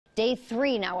Day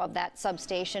 3 now of that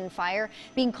substation fire,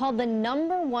 being called the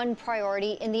 #1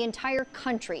 priority in the entire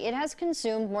country. It has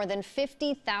consumed more than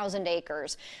 50,000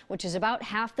 acres, which is about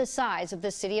half the size of the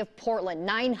city of Portland.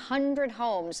 900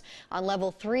 homes on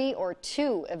level 3 or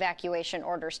 2 evacuation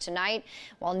orders tonight,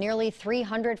 while nearly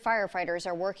 300 firefighters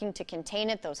are working to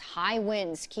contain it. Those high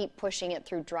winds keep pushing it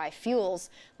through dry fuels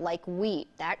like wheat.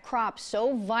 That crop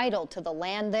so vital to the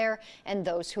land there and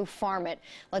those who farm it.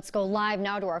 Let's go live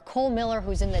now to our Cole Miller,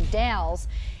 who's in the Dalles.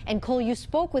 And Cole, you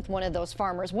spoke with one of those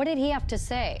farmers. What did he have to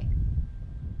say?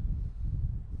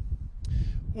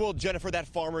 Well, Jennifer, that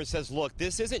farmer says, look,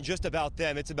 this isn't just about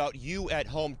them. It's about you at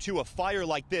home, too. A fire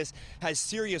like this has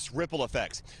serious ripple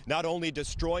effects, not only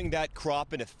destroying that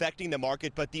crop and affecting the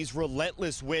market, but these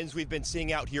relentless winds we've been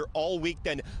seeing out here all week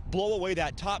then blow away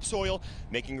that topsoil,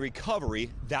 making recovery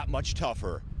that much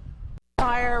tougher.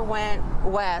 Fire went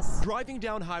west. Driving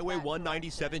down Highway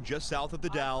 197 just south of the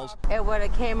Dalles, It would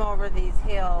have came over these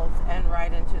hills and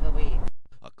right into the wheat.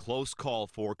 a close call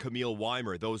for Camille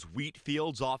Weimer. Those wheat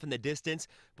fields off in the distance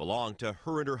belong to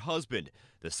her and her husband.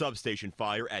 The substation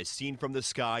fire, as seen from the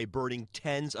sky, burning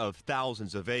tens of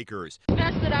thousands of acres.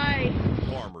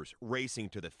 Farmers racing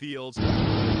to the fields.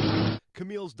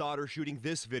 Camille's daughter shooting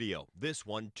this video, this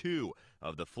one too,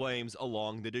 of the flames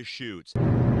along the Deschutes.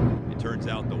 It turns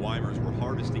out the Weimers were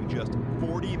harvesting just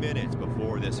 40 minutes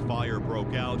before this fire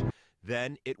broke out.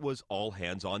 Then it was all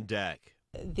hands on deck.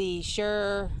 The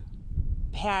sure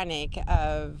panic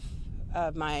of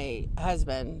my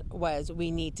husband was,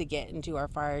 we need to get into our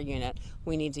fire unit.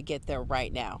 We need to get there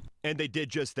right now. And they did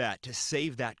just that to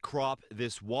save that crop.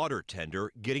 This water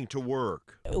tender getting to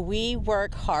work. We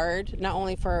work hard, not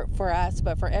only for us,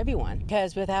 but for everyone.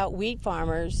 Because without wheat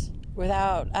farmers,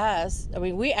 without us, I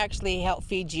mean, we actually help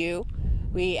feed you.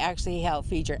 We actually help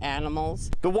feed your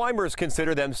animals. The Weimers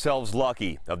consider themselves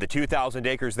lucky. Of the 2,000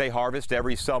 acres they harvest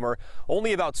every summer,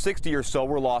 only about 60 or so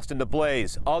were lost in the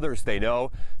blaze. Others, they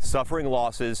know, suffering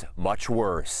losses much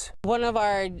worse. One of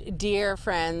our dear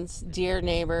friends, dear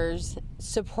neighbors,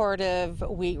 supportive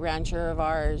wheat rancher of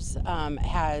ours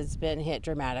has been hit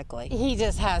dramatically. He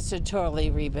just has to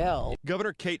totally rebuild.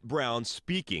 Governor Kate Brown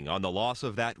speaking on the loss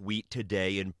of that wheat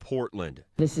today in Portland.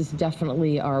 This is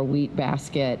definitely our wheat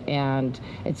basket, and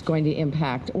it's going to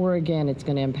impact Oregon, it's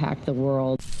going to impact the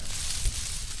world.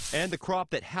 And the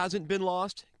crop that hasn't been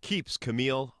lost keeps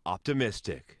Camille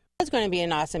optimistic. It's going to be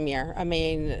an awesome year. I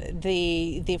mean,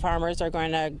 the farmers are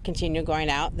going to continue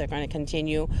going out. They're going to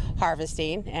continue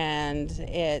harvesting, and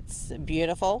it's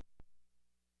beautiful.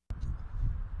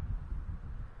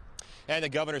 And the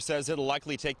governor says it'll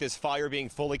likely take this fire being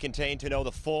fully contained to know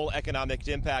the full economic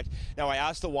impact. Now, I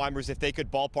asked the Weimers if they could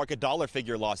ballpark a dollar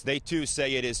figure loss. They, too,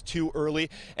 say it is too early.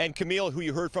 And Camille, who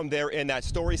you heard from there in that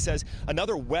story, says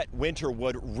another wet winter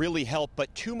would really help.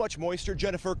 But too much moisture,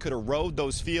 Jennifer, could erode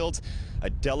those fields. A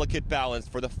delicate balance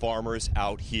for the farmers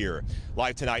out here.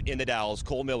 Live tonight in the Dalles,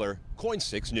 Cole Miller, KOIN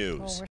 6 News.